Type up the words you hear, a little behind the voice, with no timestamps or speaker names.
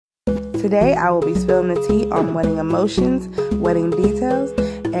Today I will be spilling the tea on wedding emotions, wedding details,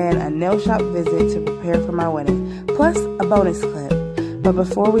 and a nail shop visit to prepare for my wedding, plus a bonus clip. But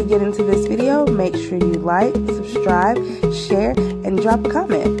before we get into this video, make sure you like, subscribe, share, and drop a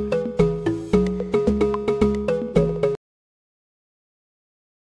comment.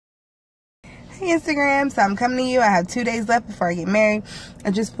 Hey Instagram, so I'm coming to you. I have 2 days left before I get married. I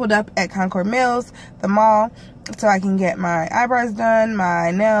just pulled up at Concord Mills, the mall, so I can get my eyebrows done,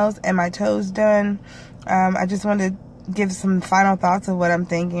 my nails, and my toes done. I just wanted to give some final thoughts of what I'm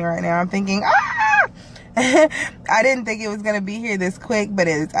thinking right now. I'm thinking, I didn't think it was going to be here this quick, but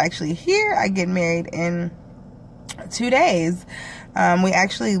it's actually here. I get married in 2 days. We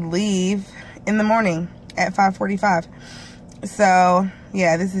actually leave in the morning at 5:45. So,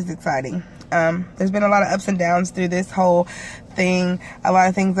 yeah, this is exciting. There's been a lot of ups and downs through this whole thing. A lot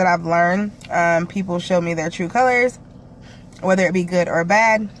of things that I've learned. People show me their true colors, whether it be good or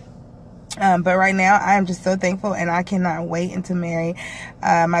bad. But right now, I am just so thankful, and I cannot wait to marry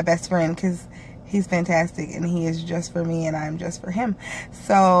my best friend, because he's fantastic, and he is just for me, and I'm just for him.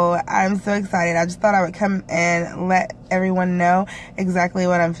 So I'm so excited. I just thought I would come and let everyone know exactly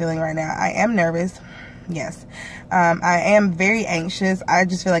what I'm feeling right now. I am nervous. Yes. I am very anxious. I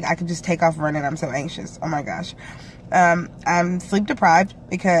just feel like I could just take off running. I'm so anxious. Oh my gosh. I'm sleep deprived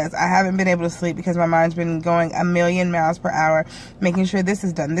because I haven't been able to sleep because my mind's been going a million miles per hour, making sure this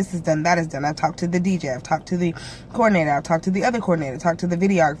is done, that is done. I've talked to the DJ, I've talked to the coordinator, I've talked to the other coordinator, talked to the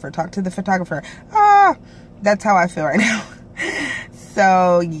videographer, talked to the photographer. That's how I feel right now.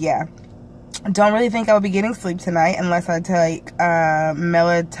 So yeah. Don't really think I will be getting sleep tonight unless I take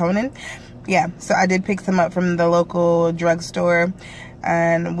melatonin. Yeah, so I did pick some up from the local drugstore,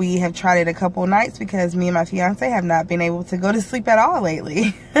 and we have tried it a couple nights because me and my fiance have not been able to go to sleep at all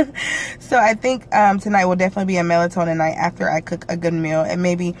lately. So I think tonight will definitely be a melatonin night after I cook a good meal, and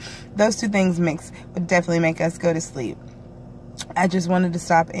maybe those two things mixed would definitely make us go to sleep. I just wanted to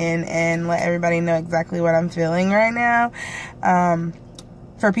stop in and let everybody know exactly what I'm feeling right now.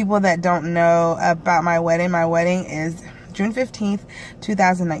 For people that don't know about my wedding is June 15th,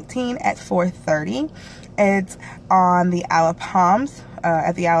 2019 at 4:30. It's on the Isle of Palms,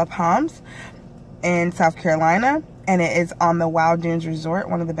 at the Isle of Palms in South Carolina. And it is on the Wild Dunes Resort,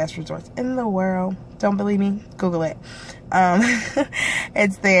 one of the best resorts in the world. Don't believe me? Google it.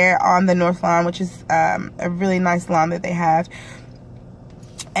 It's there on the North Lawn, which is a really nice lawn that they have.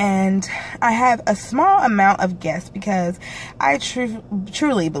 And I have a small amount of guests because I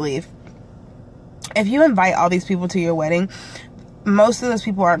truly believe if you invite all these people to your wedding, most of those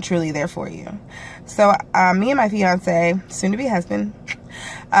people aren't truly there for you. So me and my fiance, soon to be husband,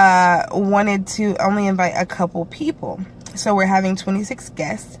 wanted to only invite a couple people. So we're having 26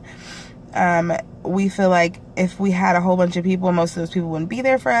 guests. We feel like if we had a whole bunch of people, most of those people wouldn't be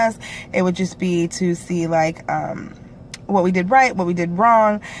there for us. It would just be to see like what we did right, what we did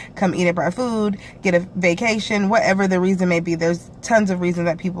wrong, come eat up our food, get a vacation, whatever the reason may be. There's tons of reasons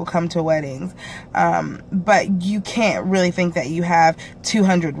that people come to weddings. But you can't really think that you have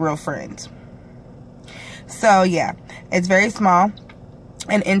 200 real friends. So yeah, it's very small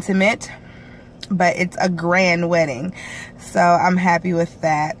and intimate, but it's a grand wedding. So I'm happy with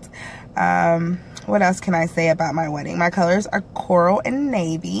that. What else can I say about my wedding? My colors are coral and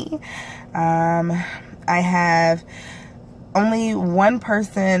navy. I have only one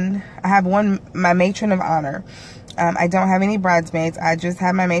person. I have my matron of honor. I don't have any bridesmaids. I just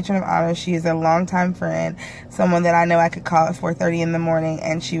have my matron of honor. She is a longtime friend, someone that I know I could call at 4:30 in the morning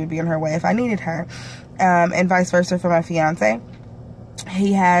and she would be on her way if I needed her. And vice versa for my fiance.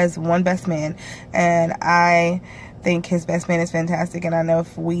 He has one best man, and I think his best man is fantastic, and I know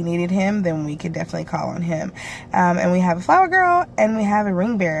if we needed him, then we could definitely call on him. And we have a flower girl, and we have a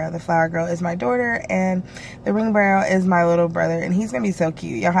ring bearer. The flower girl is my daughter, and the ring bearer is my little brother, and he's gonna be so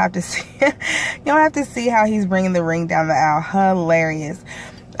cute. Y'all have to see y'all have to see how he's bringing the ring down the aisle. Hilarious.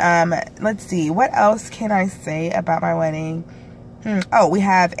 Let's see, what else can I say about my wedding? Oh, we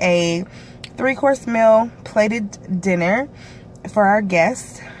have a 3-course meal plated dinner for our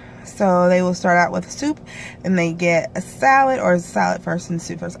guests. So they will start out with soup, and they get a salad, or salad first and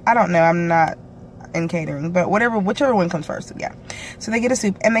soup first. I don't know. I'm not in catering, but whichever one comes first. Yeah. So they get a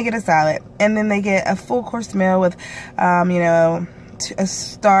soup and they get a salad, and then they get a full course meal with, you know, a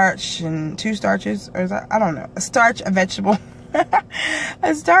starch and 2 starches, or is that, I don't know, a starch, a vegetable,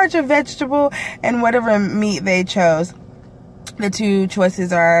 a starch, a vegetable, and whatever meat they chose. The 2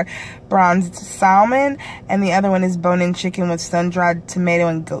 choices are bronzed salmon, and the other one is bone-in chicken with sun-dried tomato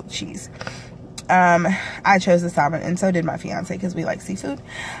and goat cheese. I chose the salmon, and so did my fiance because we like seafood.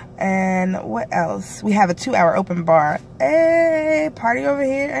 And what else? We have a 2-hour open bar. Hey, party over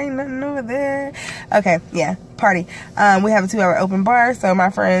here. Ain't nothing over there. Okay, yeah, party. We have a 2-hour open bar, so my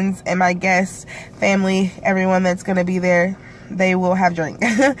friends and my guests, family, everyone that's gonna be there, they will have drink.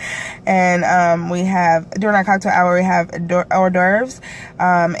 And we have, during our cocktail hour, we have hors d'oeuvres,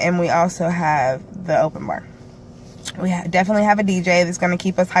 and we also have the open bar. We definitely have a DJ that's going to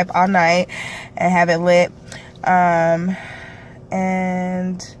keep us hype all night and have it lit. And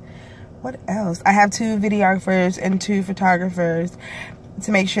what else? I have 2 videographers and 2 photographers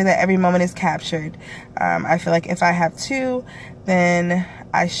to make sure that every moment is captured. I feel like if I have 2, then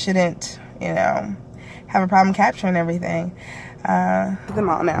I shouldn't, you know, have a problem capturing everything. The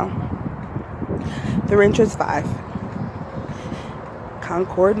mall now. The rent is $5.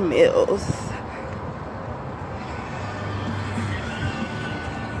 Concord Mills.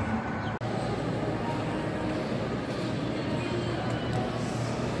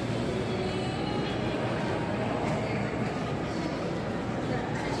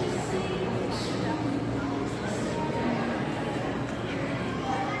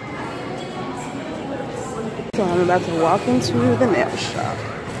 So I'm about to walk into the nail shop.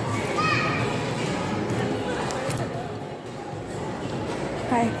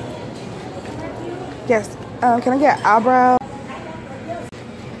 Hi. Yes. Can I get eyebrow?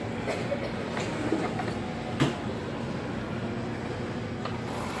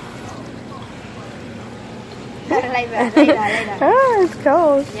 Oh, it's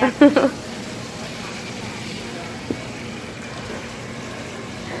cold. Yeah.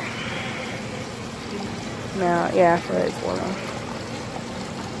 Now, yeah, I feel like it's warm.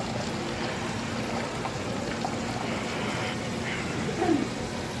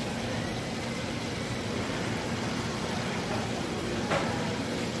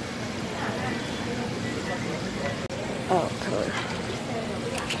 Oh, color.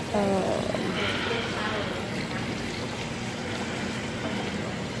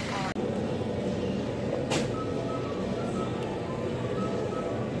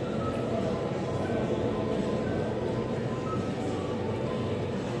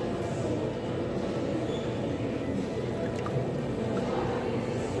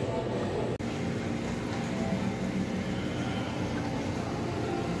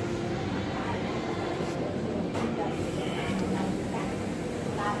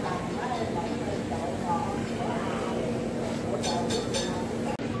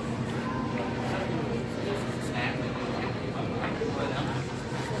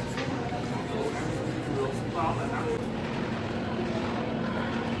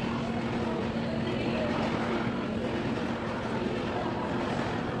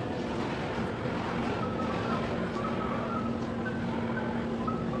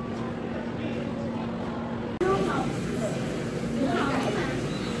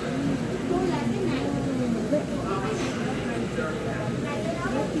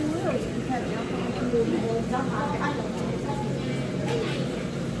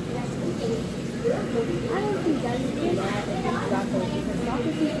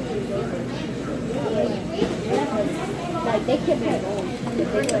 Like they kept it on.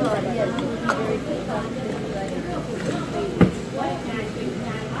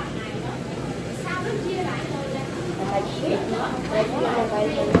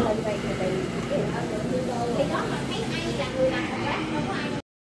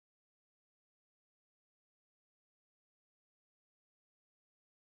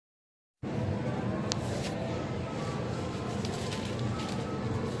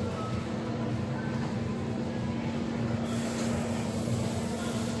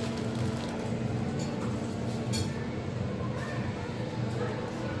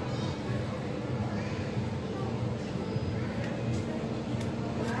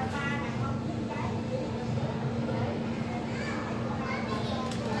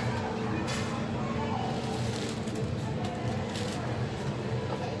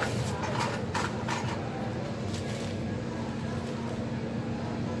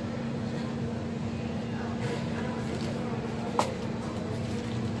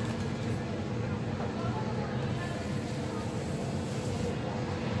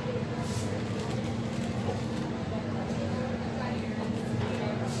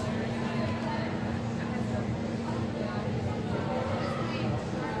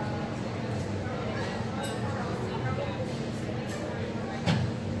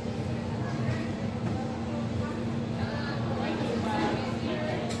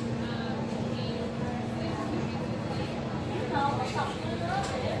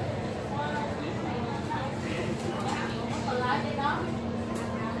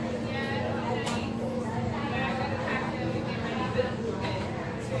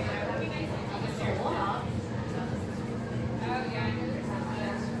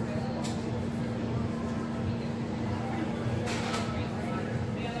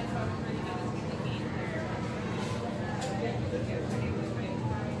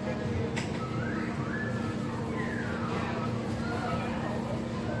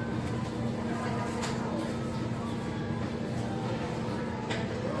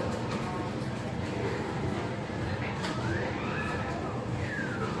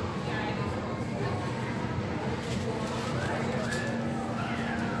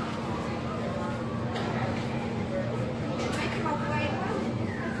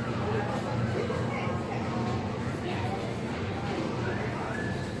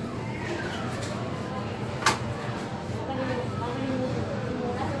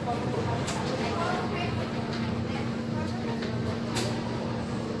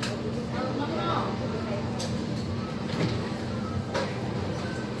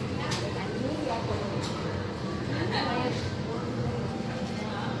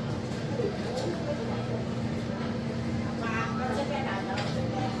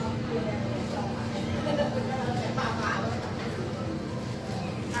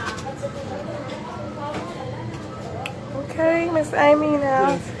 Miss Amy now.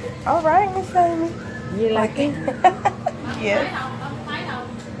 Yes. All right, Miss Amy. You like it? Yes.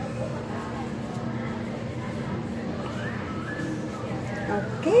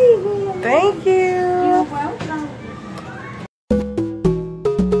 Okay. Thank you. You're welcome.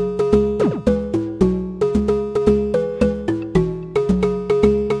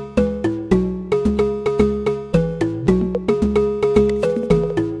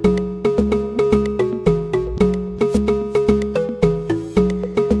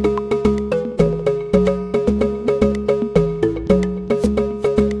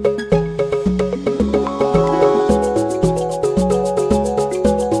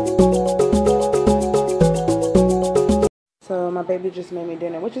 So my baby just made me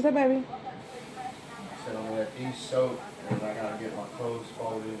dinner. What you say, baby? So I'm gonna let these soak, and I gotta get my clothes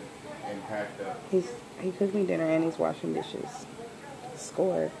folded and packed up. He cooked me dinner and he's washing dishes.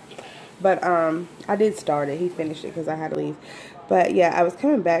 Score. But I did start it. He finished it because I had to leave. But yeah, I was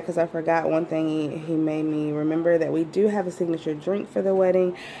coming back because I forgot one thing. He made me remember that we do have a signature drink for the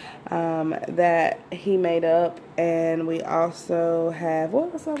wedding that he made up, and we also have,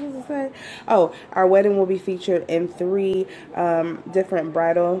 what was I supposed to say? Oh, our wedding will be featured in 3 different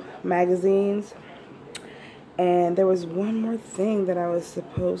bridal magazines. And there was one more thing that I was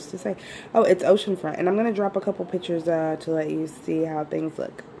supposed to say. Oh, it's oceanfront. And I'm going to drop a couple pictures to let you see how things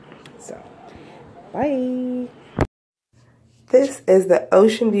look. So, bye. This is the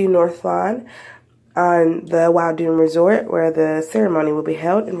Ocean View North Lawn on the Wild Dune Resort where the ceremony will be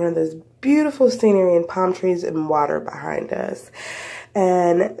held. And there's beautiful scenery and palm trees and water behind us.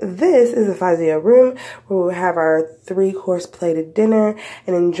 And this is the Fazio room where we'll have our 3-course plated dinner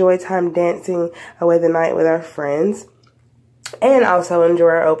and enjoy time dancing away the night with our friends. And also enjoy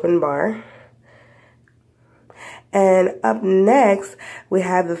our open bar. And up next, we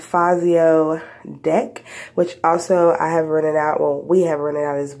have the Fazio deck, which also I have rented out. Well, we have rented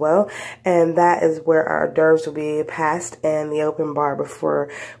out as well. And that is where our hors d'oeuvres will be passed and the open bar before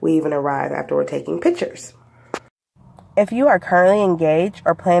we even arrive after we're taking pictures. If you are currently engaged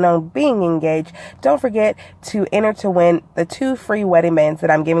or plan on being engaged, don't forget to enter to win the 2 free wedding bands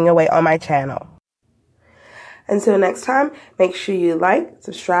that I'm giving away on my channel. Until next time, make sure you like,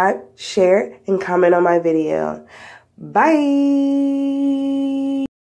 subscribe, share, and comment on my video. Bye!